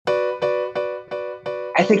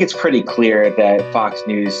I think it's pretty clear that Fox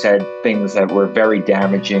News said things that were very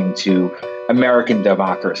damaging to American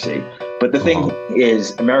democracy. But the thing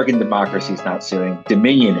is, American democracy is not suing,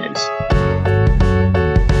 Dominion is.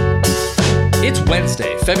 It's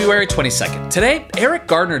Wednesday, February 22nd. Today, Eric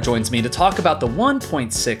Gardner joins me to talk about the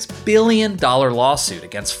 $1.6 billion lawsuit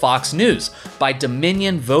against Fox News by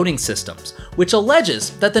Dominion Voting Systems, which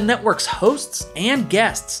alleges that the network's hosts and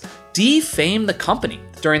guests defamed the company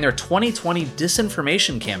during their 2020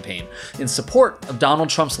 disinformation campaign in support of Donald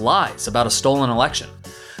Trump's lies about a stolen election.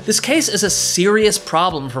 This case is a serious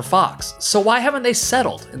problem for Fox, so why haven't they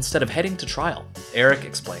settled instead of heading to trial? Eric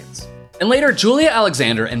explains. And later, Julia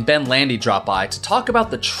Alexander and Ben Landy drop by to talk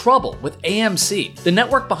about the trouble with AMC, the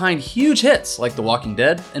network behind huge hits like The Walking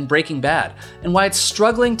Dead and Breaking Bad, and why it's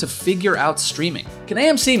struggling to figure out streaming. Can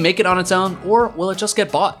AMC make it on its own, or will it just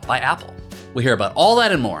get bought by Apple? We'll hear about all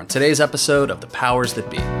that and more on today's episode of The Powers That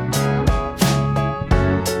Be.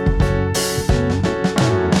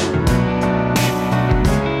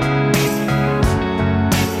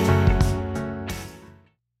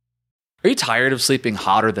 Are you tired of sleeping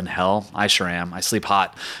hotter than hell? I sure am. I sleep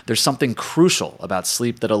hot. There's something crucial about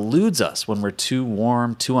sleep that eludes us when we're too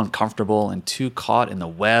warm, too uncomfortable, and too caught in the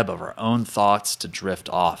web of our own thoughts to drift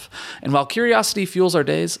off. And while curiosity fuels our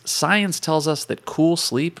days, science tells us that cool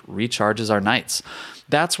sleep recharges our nights.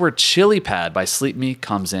 That's where ChiliPad by Sleep Me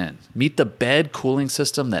comes in. Meet the bed cooling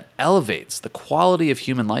system that elevates the quality of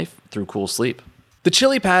human life through cool sleep. The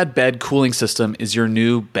ChiliPad bed cooling system is your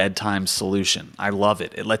new bedtime solution. I love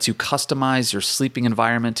it. It lets you customize your sleeping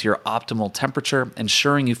environment to your optimal temperature,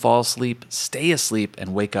 ensuring you fall asleep, stay asleep,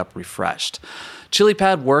 and wake up refreshed.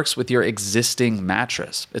 ChiliPad works with your existing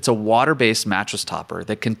mattress. It's a water-based mattress topper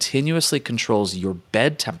that continuously controls your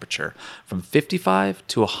bed temperature from 55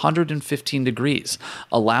 to 115 degrees,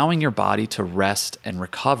 allowing your body to rest and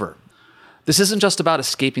recover. This isn't just about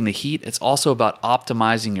escaping the heat, it's also about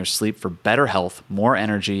optimizing your sleep for better health, more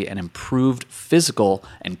energy, and improved physical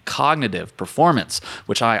and cognitive performance,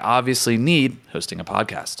 which I obviously need hosting a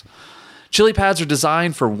podcast. ChiliPads are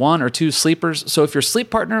designed for 1 or 2 sleepers, so if your sleep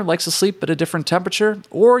partner likes to sleep at a different temperature,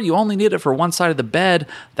 or you only need it for one side of the bed,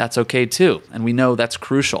 that's okay too, and we know that's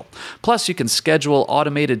crucial. Plus, you can schedule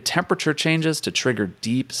automated temperature changes to trigger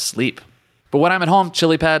deep sleep. But when I'm at home,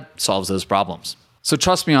 ChiliPad solves those problems. So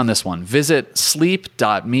trust me on this one. Visit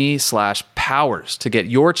sleep.me/powers to get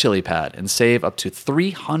your ChiliPad and save up to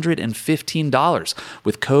 $315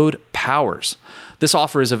 with code POWERS. This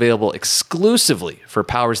offer is available exclusively for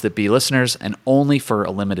Powers That Be listeners and only for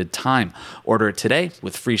a limited time. Order it today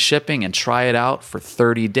with free shipping and try it out for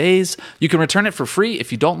 30 days. You can return it for free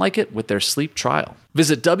if you don't like it with their sleep trial.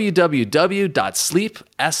 Visit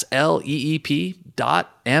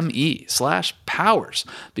www.sleep.me/powers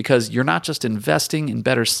because you're not just investing in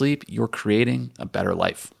better sleep, you're creating a better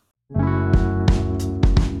life.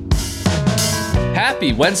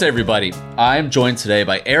 Happy Wednesday, everybody. I'm joined today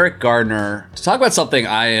by Eric Gardner to talk about something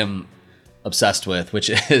I am obsessed with, which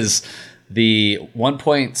is the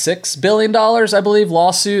 $1.6 billion, I believe,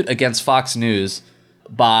 lawsuit against Fox News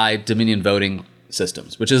by Dominion Voting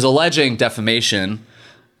Systems, which is alleging defamation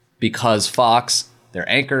because Fox, their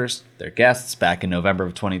anchors, their guests back in November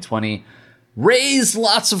of 2020, raised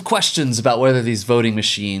lots of questions about whether these voting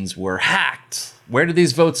machines were hacked. Where did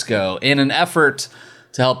these votes go? In an effort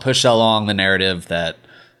to help push along the narrative that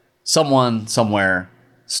someone somewhere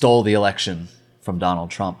stole the election from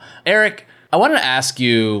Donald Trump. Eric, I wanted to ask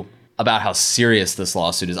you about how serious this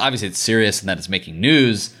lawsuit is. Obviously, it's serious in that it's making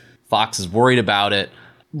news. Fox is worried about it.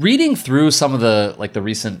 Reading through some of the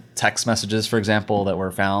recent text messages, for example, that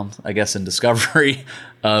were found, I guess, in Discovery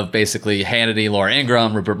of basically Hannity, Laura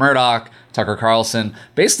Ingraham, Rupert Murdoch, Tucker Carlson,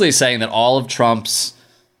 basically saying that all of Trump's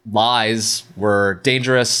lies were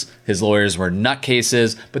dangerous, his lawyers were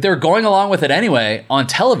nutcases, but they were going along with it anyway on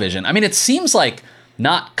television. I mean, it seems like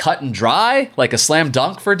not cut and dry, like a slam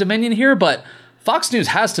dunk for Dominion here, but Fox News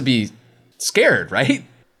has to be scared, right?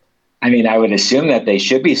 I mean, I would assume that they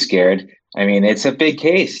should be scared. I mean, it's a big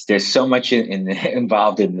case. There's so much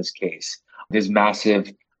involved in this case. There's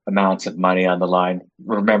massive amounts of money on the line.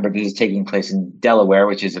 Remember, this is taking place in Delaware,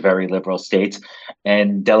 which is a very liberal state.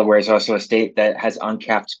 And Delaware is also a state that has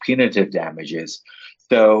uncapped punitive damages.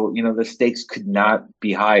 So, the stakes could not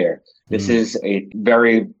be higher. This is a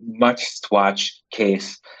very much watch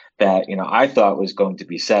case that, I thought was going to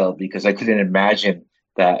be settled because I couldn't imagine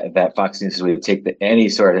that Fox News would take any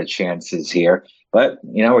sort of chances here. But,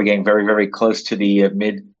 we're getting very, very close to the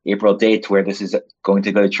mid-April date where this is going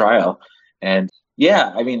to go to trial. And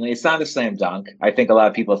yeah, I mean, it's not a slam dunk. I think a lot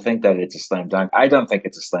of people think that it's a slam dunk. I don't think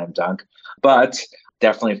it's a slam dunk, but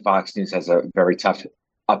definitely Fox News has a very tough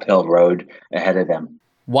uphill road ahead of them.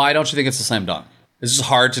 Why don't you think it's a slam dunk? Is it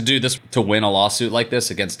hard to do this, to win a lawsuit like this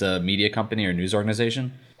against a media company or news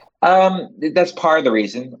organization? That's part of the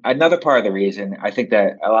reason. Another part of the reason I think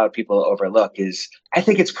that a lot of people overlook is I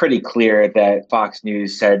think it's pretty clear that Fox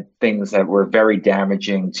News said things that were very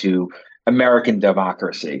damaging to American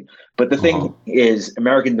democracy. But the thing is,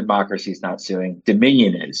 American democracy is not suing,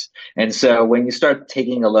 Dominion is. And so when you start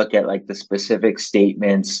taking a look at like the specific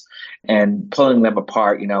statements and pulling them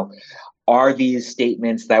apart, are these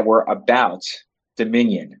statements that were about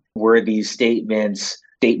Dominion? Were these statements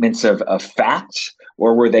of facts?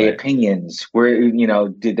 Or were they opinions?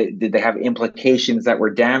 Did they have implications that were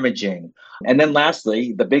damaging? And then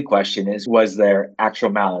lastly, the big question is, was there actual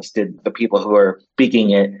malice? Did the people who are speaking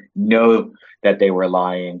it know that they were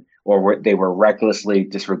lying, or they were recklessly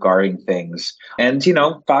disregarding things? And,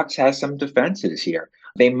 Fox has some defenses here.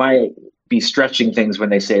 They might be stretching things when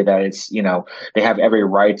they say that they have every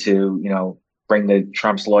right to, bring the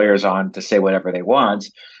Trump's lawyers on to say whatever they want.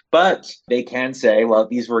 But they can say, well,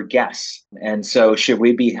 these were guests. And so should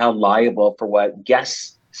we be held liable for what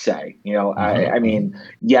guests say? I mean,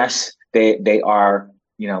 yes, they are,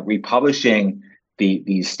 republishing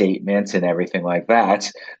these statements and everything like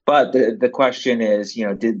that. But the question is,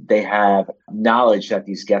 did they have knowledge that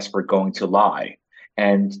these guests were going to lie?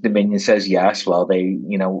 And Dominion says yes. Well, they,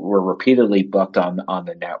 were repeatedly booked on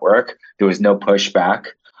the network. There was no pushback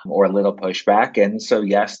or little pushback. And so,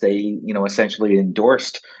 yes, they, essentially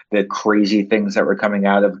endorsed the crazy things that were coming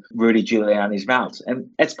out of Rudy Giuliani's mouth. And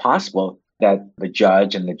it's possible that the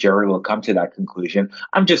judge and the jury will come to that conclusion.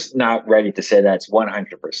 I'm just not ready to say that's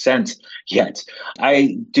 100% yet.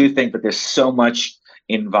 I do think that there's so much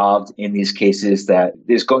involved in these cases that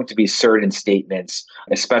there's going to be certain statements,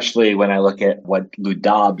 especially when I look at what Lou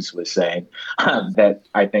Dobbs was saying, that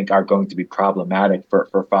I think are going to be problematic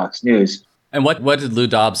for Fox News. And what did Lou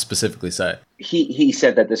Dobbs specifically say? He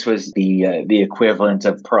said that this was the equivalent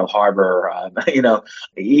of Pearl Harbor.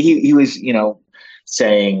 He was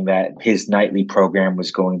saying that his nightly program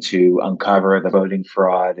was going to uncover the voting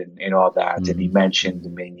fraud and all that, and he mentioned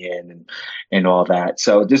Dominion and all that.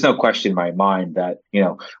 So there's no question in my mind that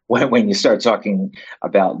when you start talking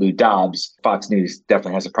about Lou Dobbs, Fox News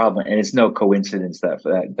definitely has a problem, and it's no coincidence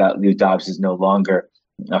that Lou Dobbs is no longer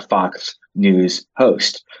a Fox News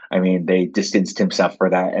host. I mean, they distanced himself for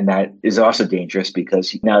that, and that is also dangerous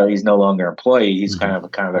because now that he's no longer an employee, he's kind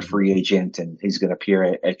of a free agent, and he's going to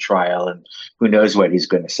appear at trial, and who knows what he's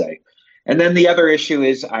going to say. And then the other issue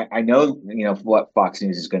is, I know what Fox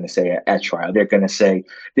News is going to say at trial. They're going to say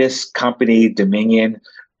this company, Dominion,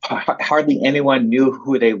 hardly anyone knew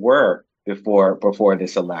who they were before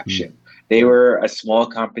this election. They were a small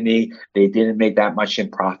company. They didn't make that much in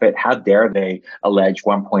profit. How dare they allege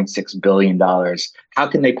 $1.6 billion? How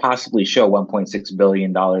can they possibly show $1.6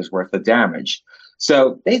 billion worth of damage?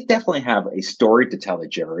 So they definitely have a story to tell the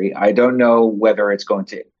jury. I don't know whether it's going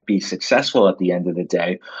to be successful at the end of the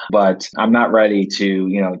day, but I'm not ready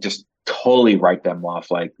to, just totally write them off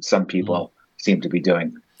like some people seem to be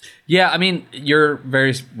doing. Yeah, I mean, you're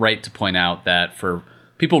very right to point out that for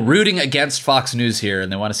people rooting against Fox News here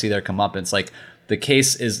and they want to see their comeuppance, like the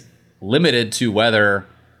case is limited to whether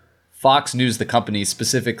Fox News, the company,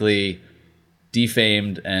 specifically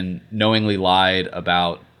defamed and knowingly lied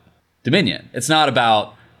about Dominion. It's not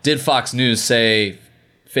about, did Fox News say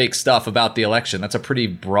fake stuff about the election? That's a pretty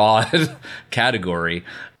broad category.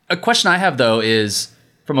 A question I have, though, is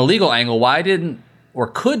from a legal angle, why didn't or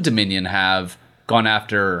could Dominion have gone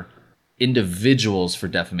after individuals for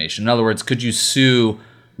defamation? In other words, could you sue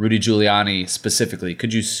Rudy Giuliani specifically?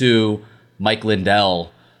 Could you sue Mike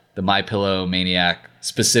Lindell, the MyPillow maniac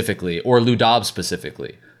specifically, or Lou Dobbs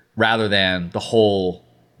specifically, rather than the whole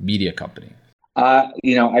media company?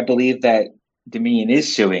 I believe that Dominion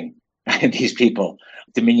is suing these people.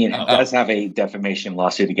 Dominion does have a defamation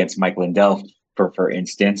lawsuit against Mike Lindell, for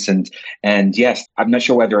instance. And yes, I'm not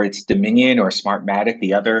sure whether it's Dominion or Smartmatic,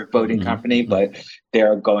 the other voting company, but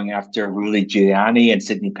they're going after Rudy Giuliani and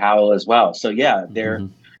Sidney Powell as well. So yeah,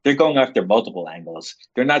 they're going after multiple angles.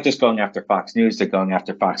 They're not just going after Fox News, they're going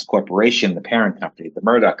after Fox Corporation, the parent company, the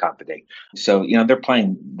Murdoch company. So, they're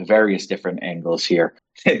playing the various different angles here.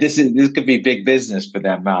 This could be big business for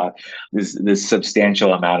them. This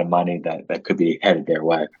substantial amount of money that could be headed their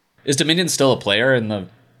way. Is Dominion still a player in the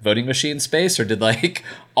voting machine space, or did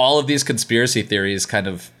all of these conspiracy theories kind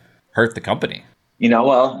of hurt the company?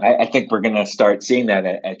 I think we're going to start seeing that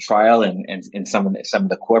at trial and in some of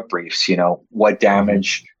the court briefs. What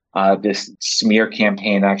damage this smear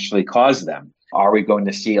campaign actually caused them. Are we going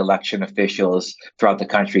to see election officials throughout the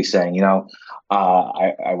country saying,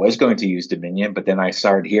 I was going to use Dominion, but then I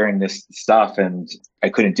started hearing this stuff and I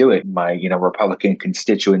couldn't do it. My, Republican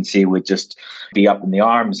constituency would just be up in the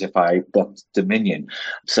arms if I booked Dominion.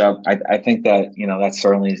 So I think that, that's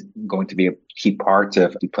certainly going to be a key part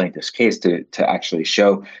of the plaintiff's case to actually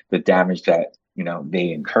show the damage that,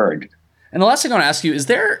 they incurred. And the last thing I want to ask you, is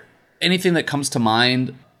there anything that comes to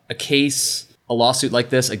mind, a lawsuit like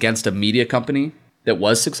this against a media company that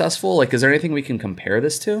was successful? Like, is there anything we can compare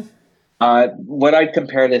this to? What I'd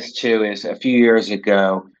compare this to is a few years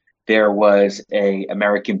ago, there was a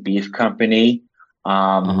American beef company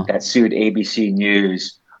that sued ABC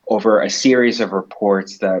News over a series of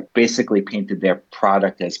reports that basically painted their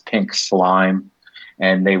product as pink slime.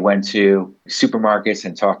 And they went to supermarkets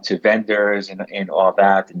and talked to vendors and all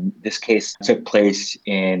that. And this case took place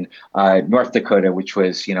in North Dakota, which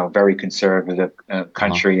was, very conservative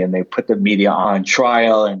country. And they put the media on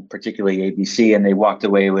trial, and particularly ABC, and they walked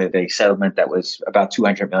away with a settlement that was about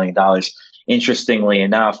 $200 million. Interestingly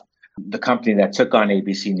enough, the company that took on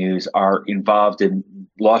ABC News are involved in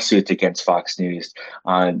lawsuits against Fox News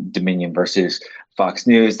on Dominion versus Fox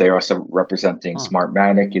News. They're also representing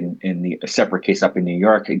Smartmatic in a separate case up in New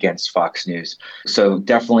York against Fox News. So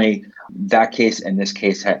definitely that case and this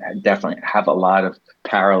case definitely have a lot of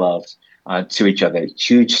parallels to each other.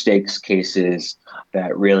 Huge stakes cases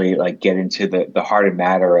that really get into the heart and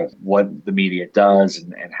matter of what the media does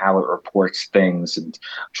and how it reports things and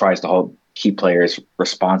tries to hold key players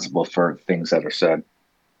responsible for things that are said.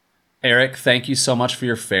 Eric, thank you so much for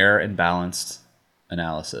your fair and balanced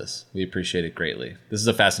analysis. We appreciate it greatly. This is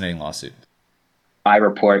a fascinating lawsuit. I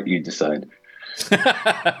report, you decide.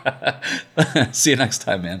 See you next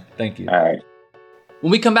time, man. Thank you. All right.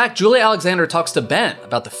 When we come back, Julia Alexander talks to Ben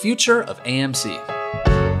about the future of AMC.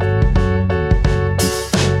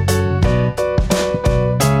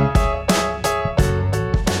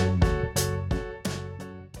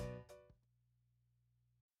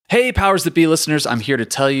 Hey, Powers That Be listeners, I'm here to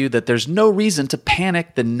tell you that there's no reason to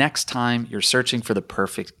panic the next time you're searching for the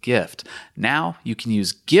perfect gift. Now you can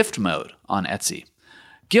use gift mode on Etsy.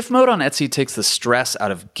 Gift mode on Etsy takes the stress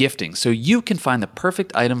out of gifting so you can find the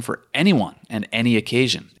perfect item for anyone and any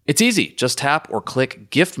occasion. It's easy. Just tap or click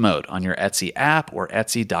gift mode on your Etsy app or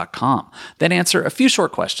Etsy.com. Then answer a few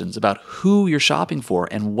short questions about who you're shopping for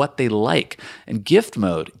and what they like. And gift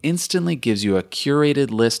mode instantly gives you a curated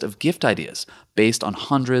list of gift ideas based on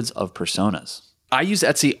hundreds of personas. I use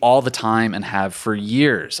Etsy all the time and have for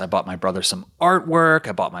years. I bought my brother some artwork.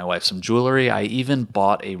 I bought my wife some jewelry. I even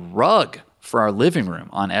bought a rug for our living room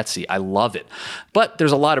on Etsy. I love it. But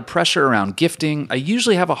there's a lot of pressure around gifting. I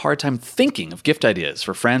usually have a hard time thinking of gift ideas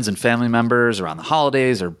for friends and family members around the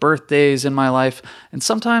holidays or birthdays in my life. And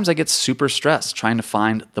sometimes I get super stressed trying to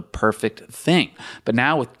find the perfect thing. But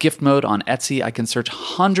now with gift mode on Etsy, I can search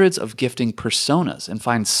hundreds of gifting personas and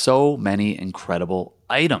find so many incredible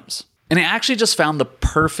items. And I actually just found the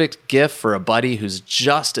perfect gift for a buddy who's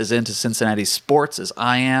just as into Cincinnati sports as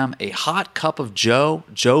I am, a hot cup of Joe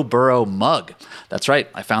Burrow mug. That's right,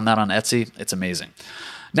 I found that on Etsy. It's amazing.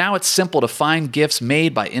 Now it's simple to find gifts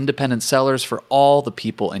made by independent sellers for all the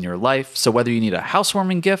people in your life. So whether you need a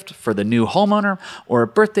housewarming gift for the new homeowner or a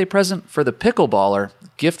birthday present for the pickleballer,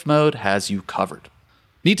 gift mode has you covered.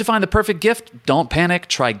 Need to find the perfect gift? Don't panic.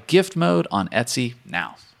 Try gift mode on Etsy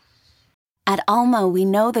now. At Alma, we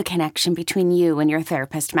know the connection between you and your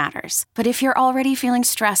therapist matters. But if you're already feeling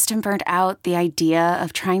stressed and burnt out, the idea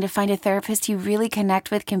of trying to find a therapist you really connect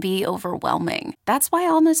with can be overwhelming. That's why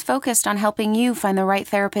Alma's focused on helping you find the right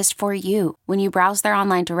therapist for you. When you browse their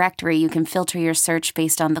online directory, you can filter your search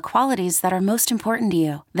based on the qualities that are most important to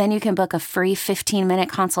you. Then you can book a free 15-minute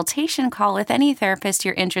consultation call with any therapist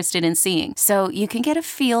you're interested in seeing, so you can get a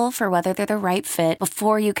feel for whether they're the right fit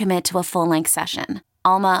before you commit to a full-length session.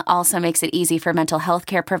 Alma also makes it easy for mental health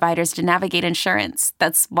care providers to navigate insurance.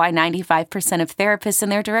 That's why 95% of therapists in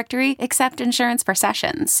their directory accept insurance per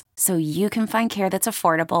sessions, so you can find care that's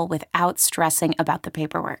affordable without stressing about the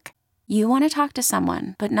paperwork. You want to talk to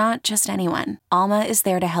someone, but not just anyone. Alma is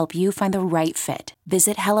there to help you find the right fit.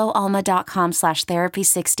 Visit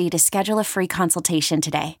helloalma.com/therapy60 to schedule a free consultation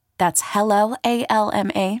today. That's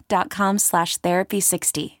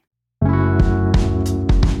helloalma.com/therapy60.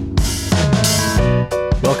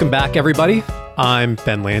 Welcome back, everybody. I'm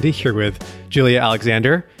Ben Landy here with Julia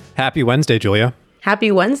Alexander. Happy Wednesday, Julia.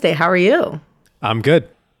 Happy Wednesday. How are you? I'm good.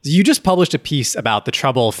 You just published a piece about the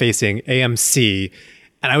trouble facing AMC,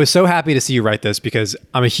 and I was so happy to see you write this because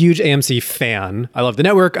I'm a huge AMC fan. I love the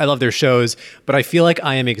network. I love their shows, but I feel like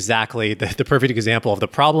I am exactly the perfect example of the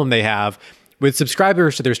problem they have with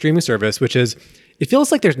subscribers to their streaming service, which is it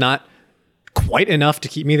feels like there's not quite enough to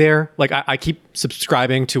keep me there. Like I keep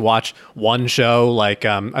subscribing to watch one show. Like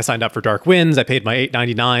I signed up for Dark Winds. I paid my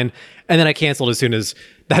 $8.99 and then I canceled as soon as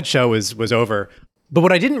that show was over. But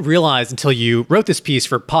what I didn't realize until you wrote this piece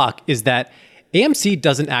for Puck is that AMC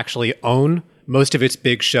doesn't actually own most of its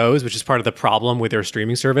big shows, which is part of the problem with their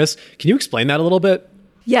streaming service. Can you explain that a little bit?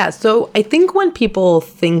 Yeah, so I think when people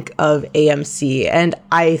think of AMC, and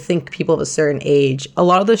I think people of a certain age, a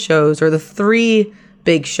lot of the shows, or the three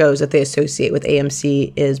big shows that they associate with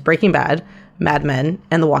AMC, is Breaking Bad, Mad Men,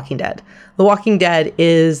 and The Walking Dead. The Walking Dead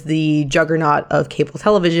is the juggernaut of cable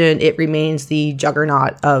television. It remains the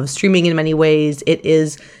juggernaut of streaming in many ways. It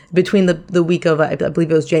is between the week of, I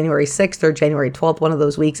believe it was January 6th or January 12th, one of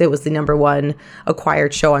those weeks, it was the number one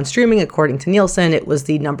acquired show on streaming, according to Nielsen. It was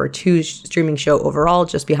the number two streaming show overall,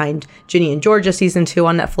 just behind Ginny and Georgia season 2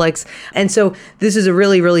 on Netflix. And so this is a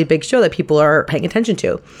really, really big show that people are paying attention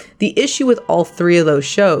to. The issue with all three of those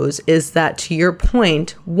shows is that, to your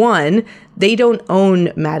point, one, they don't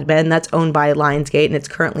own Mad Men. That's owned by Lionsgate, and it's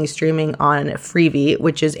currently streaming on Freevee,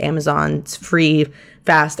 which is Amazon's free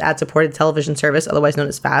fast ad-supported television service, otherwise known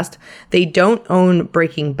as FAST. They don't own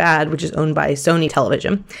Breaking Bad, which is owned by Sony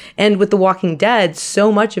Television. And with The Walking Dead,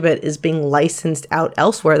 so much of it is being licensed out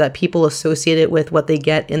elsewhere that people associate it with what they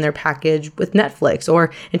get in their package with Netflix,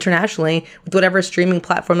 or internationally with whatever streaming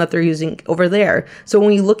platform that they're using over there. So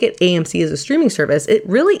when you look at AMC as a streaming service, it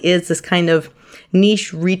really is this kind of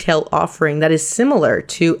niche retail offering that is similar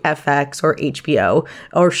to FX or HBO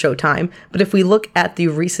or Showtime. But if we look at the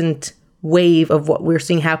recent wave of what we're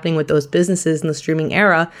seeing happening with those businesses in the streaming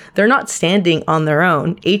era, they're not standing on their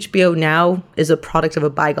own. HBO now is a product of a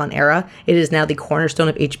bygone era. It is now the cornerstone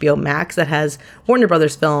of HBO Max that has Warner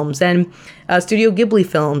Brothers films and Studio Ghibli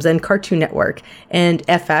films and Cartoon Network. And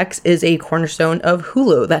FX is a cornerstone of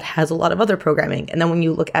Hulu that has a lot of other programming. And then when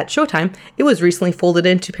you look at Showtime, it was recently folded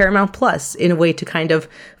into Paramount Plus in a way to kind of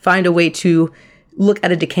find a way to look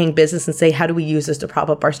at a decaying business and say, how do we use this to prop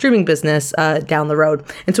up our streaming business down the road?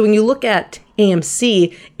 And so when you look at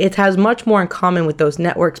AMC, it has much more in common with those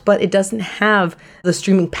networks, but it doesn't have the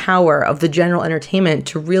streaming power of the general entertainment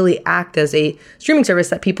to really act as a streaming service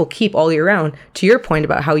that people keep all year round, to your point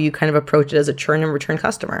about how you kind of approach it as a churn and return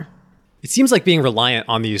customer. It seems like being reliant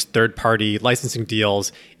on these third-party licensing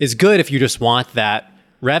deals is good if you just want that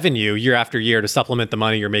revenue year after year to supplement the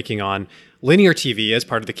money you're making on linear TV as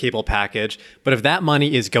part of the cable package. But if that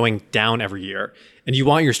money is going down every year and you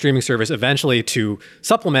want your streaming service eventually to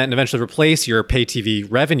supplement and eventually replace your pay TV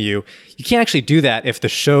revenue, you can't actually do that if the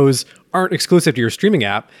shows aren't exclusive to your streaming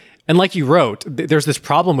app. And like you wrote, there's this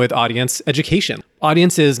problem with audience education.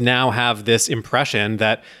 Audiences now have this impression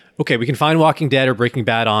that, okay, we can find Walking Dead or Breaking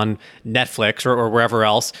Bad on Netflix or wherever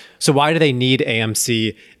else. So why do they need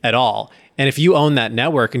AMC at all? And if you own that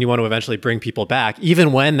network and you want to eventually bring people back,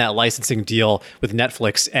 even when that licensing deal with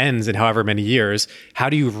Netflix ends in however many years, how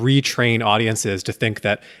do you retrain audiences to think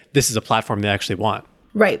that this is a platform they actually want?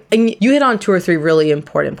 Right. And you hit on two or three really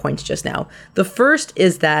important points just now. The first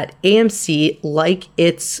is that AMC, like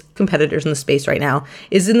its competitors in the space right now,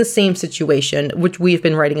 is in the same situation, which we've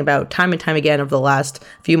been writing about time and time again over the last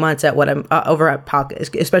few months at what I'm over at Puck,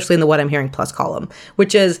 especially in the What I'm Hearing Plus column,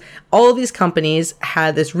 which is all of these companies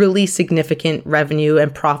had this really significant revenue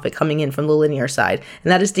and profit coming in from the linear side,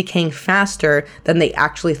 and that is decaying faster than they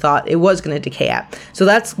actually thought it was going to decay at. So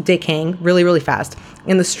that's decaying really, really fast.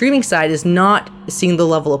 And the streaming side is not seeing the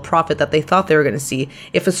level of profit that they thought they were going to see.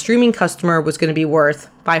 If a streaming customer was going to be worth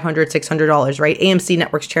 $500, $600, right? AMC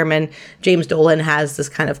Network's chairman, James Dolan, has this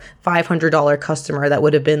kind of $500 customer that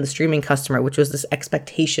would have been the streaming customer, which was this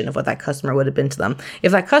expectation of what that customer would have been to them.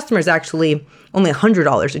 If that customer is actually only $100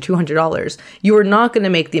 or $200, you are not going to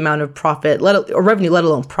make the amount of profit or revenue, let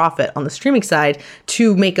alone profit on the streaming side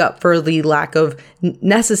to make up for the lack of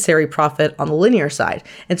necessary profit on the linear side.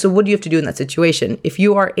 And so what do you have to do in that situation? If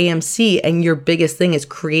you are AMC and your biggest thing is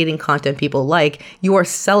creating content people like, you are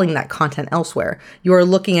selling that content elsewhere. You are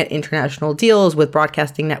looking at international deals with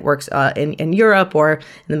broadcasting networks in Europe or in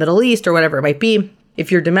the Middle East or whatever it might be. If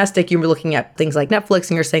you're domestic, you're looking at things like Netflix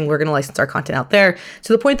and you're saying we're going to license our content out there,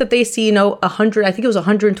 to the point that they see, I think it was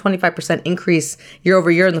 125% increase year over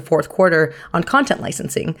year in the fourth quarter on content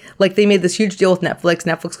licensing. Like, they made this huge deal with Netflix.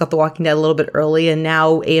 Netflix got The Walking Dead a little bit early, and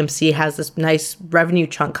now AMC has this nice revenue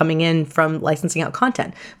chunk coming in from licensing out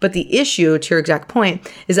content. But the issue, to your exact point,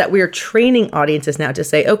 is that we are training audiences now to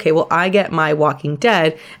say, okay, well, I get my Walking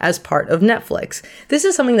Dead as part of Netflix. This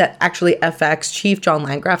is something that actually FX chief John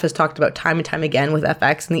Landgraf has talked about time and time again with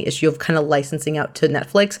FX and the issue of kind of licensing out to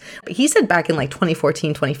Netflix. But he said back in like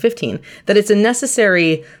 2014, 2015, that it's a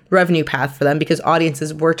necessary revenue path for them because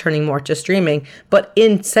audiences were turning more to streaming. But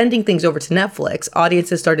in sending things over to Netflix,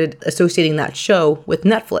 audiences started associating that show with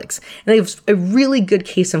Netflix. And a really good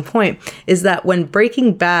case in point is that when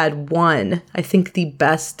Breaking Bad won, I think the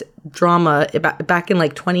best drama back in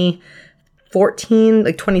like 2014,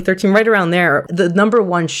 like 2013, right around there, the number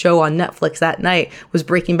one show on Netflix that night was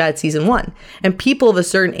Breaking Bad season 1. And people of a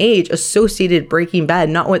certain age associated Breaking Bad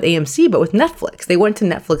not with AMC, but with Netflix. They went to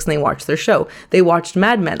Netflix and they watched their show. They watched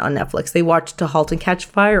Mad Men on Netflix. They watched To Halt and Catch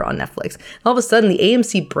Fire on Netflix. And all of a sudden, the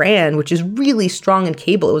AMC brand, which is really strong in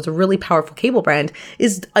cable, it was a really powerful cable brand,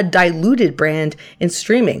 is a diluted brand in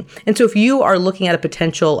streaming. And so if you are looking at a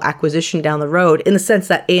potential acquisition down the road, in the sense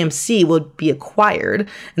that AMC will be acquired,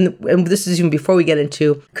 and this is even before we get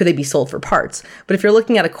into could they be sold for parts. But if you're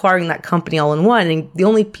looking at acquiring that company all in one, and the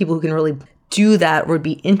only people who can really do that or would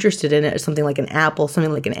be interested in it is something like an Apple,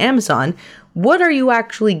 something like an Amazon, what are you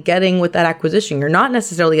actually getting with that acquisition? You're not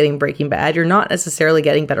necessarily getting Breaking Bad. You're not necessarily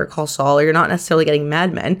getting Better Call Saul, or you're not necessarily getting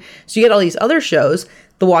Mad Men. So you get all these other shows,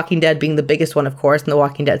 The Walking Dead being the biggest one, of course, and The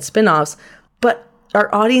Walking Dead spinoffs. But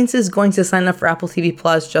are audiences going to sign up for Apple TV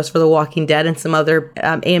Plus just for The Walking Dead and some other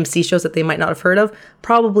AMC shows that they might not have heard of?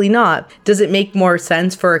 Probably not. Does it make more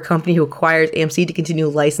sense for a company who acquires AMC to continue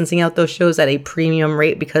licensing out those shows at a premium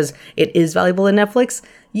rate because it is valuable to Netflix?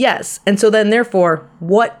 Yes. And so then, therefore,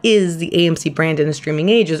 what is the AMC brand in a streaming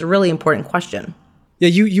age is a really important question. Yeah,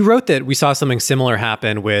 you wrote that we saw something similar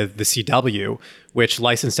happen with the CW, which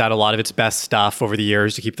licensed out a lot of its best stuff over the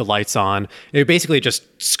years to keep the lights on. It basically just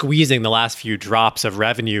squeezing the last few drops of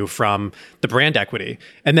revenue from the brand equity.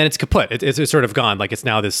 And then it's kaput. It's sort of gone. Like it's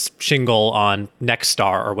now this shingle on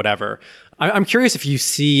Nexstar or whatever. I'm curious if you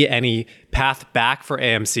see any path back for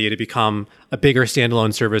AMC to become a bigger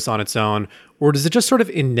standalone service on its own, or does it just sort of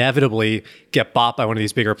inevitably get bought by one of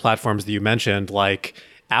these bigger platforms that you mentioned, like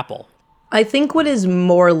Apple? I think what is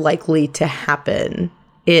more likely to happen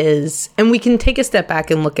is, and we can take a step back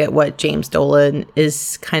and look at what James Dolan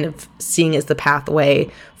is kind of seeing as the pathway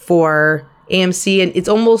for AMC. And it's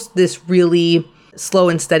almost this really slow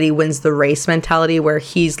and steady wins the race mentality, where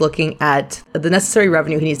he's looking at the necessary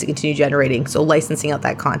revenue he needs to continue generating, so licensing out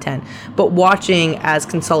that content, but watching as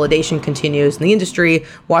consolidation continues in the industry,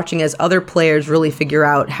 watching as other players really figure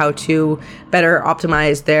out how to better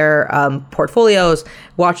optimize their portfolios,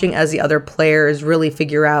 watching as the other players really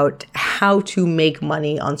figure out how to make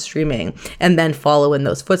money on streaming and then follow in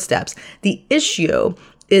those footsteps. The issue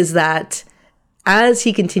is that as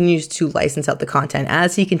he continues to license out the content,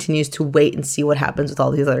 as he continues to wait and see what happens with all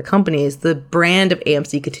these other companies, the brand of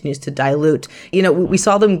AMC continues to dilute. You know, we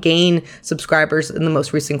saw them gain subscribers in the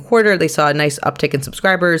most recent quarter. They saw a nice uptick in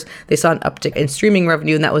subscribers. They saw an uptick in streaming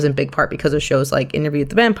revenue, and that was in big part because of shows like Interview with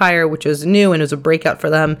the Vampire, which was new and it was a breakout for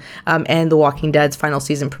them, and The Walking Dead's final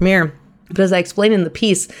season premiere. But as I explained in the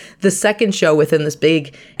piece, the second show within this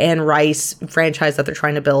big Anne Rice franchise that they're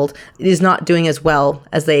trying to build is not doing as well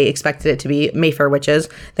as they expected it to be, Mayfair Witches.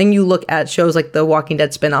 Then you look at shows like the Walking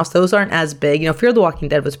Dead spinoffs, those aren't as big. You know, Fear the Walking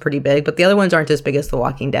Dead was pretty big, but the other ones aren't as big as The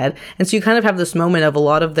Walking Dead. And so you kind of have this moment of a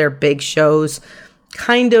lot of their big shows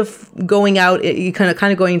kind of going out, you kind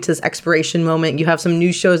of going into this expiration moment. You have some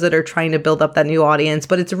new shows that are trying to build up that new audience,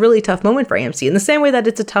 but it's a really tough moment for AMC in the same way that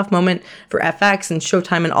it's a tough moment for FX and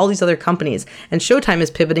Showtime and all these other companies. And Showtime is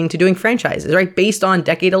pivoting to doing franchises, right? Based on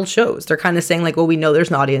decade-old shows. They're kind of saying like, well, we know there's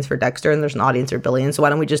an audience for Dexter and there's an audience for Billions, so why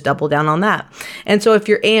don't we just double down on that? And so if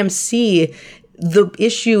you're AMC, the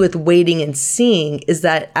issue with waiting and seeing is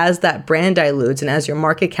that as that brand dilutes and as your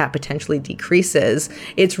market cap potentially decreases,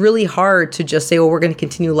 it's really hard to just say, well, we're going to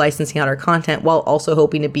continue licensing out our content while also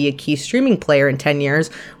hoping to be a key streaming player in 10 years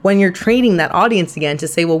when you're training that audience again to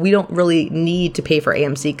say, well, we don't really need to pay for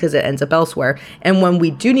AMC because it ends up elsewhere. And when we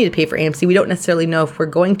do need to pay for AMC, we don't necessarily know if we're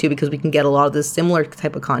going to because we can get a lot of this similar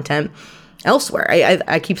type of content elsewhere.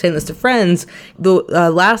 I keep saying this to friends. The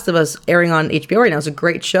Last of Us airing on HBO right now is a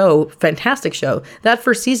great show, fantastic show. That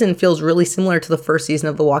first season feels really similar to the first season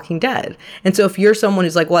of The Walking Dead. And so if you're someone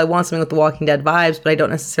who's like, well, I want something with The Walking Dead vibes, but I don't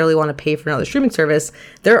necessarily want to pay for another streaming service,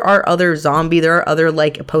 there are other there are other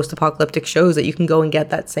like post-apocalyptic shows that you can go and get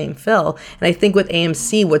that same fill. And I think with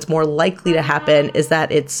AMC, what's more likely to happen is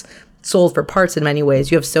that it's sold for parts in many ways.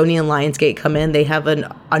 You have Sony and Lionsgate come in. They have an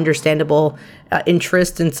understandable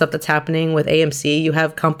interest in stuff that's happening with AMC. You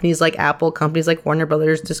have companies like Apple, companies like Warner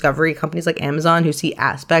Brothers Discovery, companies like Amazon who see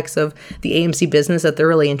aspects of the AMC business that they're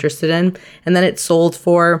really interested in. And then it's sold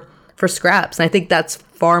for scraps. And I think that's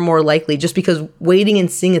far more likely just because waiting and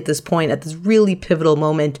seeing at this point, at this really pivotal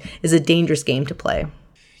moment, is a dangerous game to play.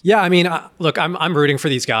 Yeah, I mean, look, I'm rooting for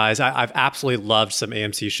these guys. I've absolutely loved some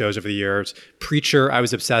AMC shows over the years. Preacher, I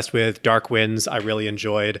was obsessed with. Dark Winds, I really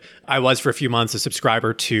enjoyed. I was for a few months a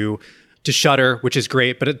subscriber to Shudder, which is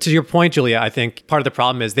great. But to your point, Julia, I think part of the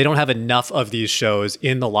problem is they don't have enough of these shows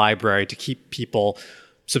in the library to keep people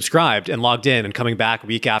subscribed and logged in and coming back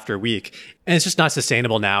week after week. And it's just not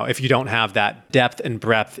sustainable now if you don't have that depth and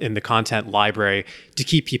breadth in the content library to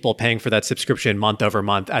keep people paying for that subscription month over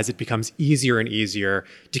month as it becomes easier and easier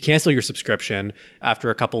to cancel your subscription after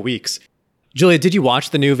a couple weeks. Julia, did you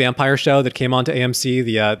watch the new vampire show that came onto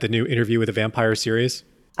AMC, the new Interview with a Vampire series?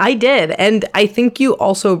 I did. And I think you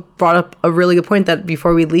also brought up a really good point that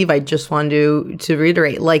before we leave, I just wanted to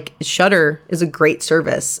reiterate, like, Shudder is a great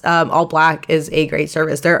service. All Black is a great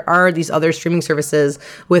service. There are these other streaming services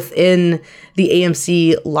within the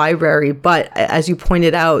AMC library. But as you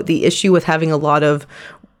pointed out, the issue with having a lot of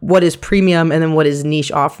what is premium and then what is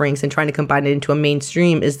niche offerings and trying to combine it into a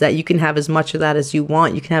mainstream is that you can have as much of that as you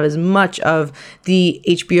want. You can have as much of the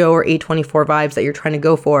HBO or A24 vibes that you're trying to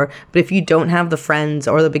go for. But if you don't have the Friends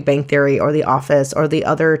or the Big Bang Theory or The Office or the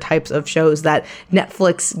other types of shows that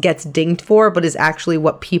Netflix gets dinged for, but is actually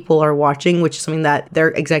what people are watching, which is something that their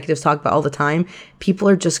executives talk about all the time, people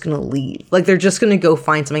are just going to leave. Like, they're just going to go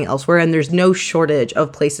find something elsewhere. And there's no shortage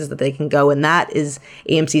of places that they can go. And that is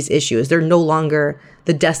AMC's issue, is they're no longer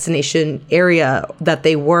the destination area that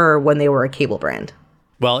they were when they were a cable brand.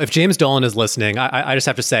 Well, if James Dolan is listening, I just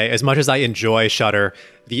have to say, as much as I enjoy Shudder,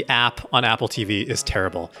 the app on Apple TV is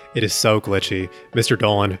terrible. It is so glitchy. Mr.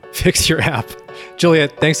 Dolan, fix your app. Julia,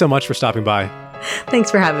 thanks so much for stopping by. Thanks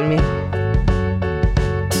for having me.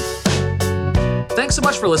 Thanks so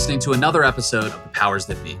much for listening to another episode of The Powers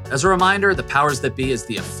That Be. As a reminder, The Powers That Be is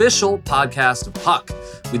the official podcast of Puck.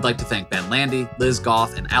 We'd like to thank Ben Landy, Liz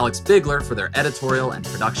Goff, and Alex Bigler for their editorial and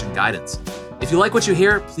production guidance. If you like what you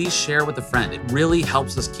hear, please share with a friend. It really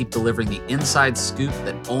helps us keep delivering the inside scoop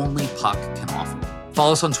that only Puck can offer.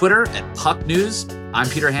 Follow us on Twitter at Puck News. I'm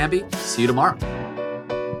Peter Hamby. See you tomorrow.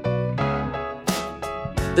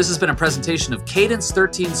 This has been a presentation of Cadence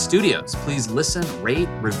 13 Studios. Please listen, rate,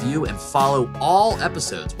 review, and follow all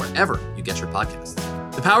episodes wherever you get your podcasts.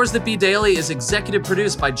 The Powers That Be Daily is executive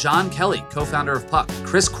produced by John Kelly, co-founder of Puck,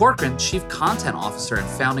 Chris Corcoran, chief content officer and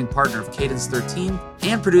founding partner of Cadence 13,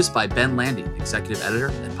 and produced by Ben Landy, executive editor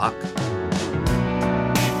at Puck.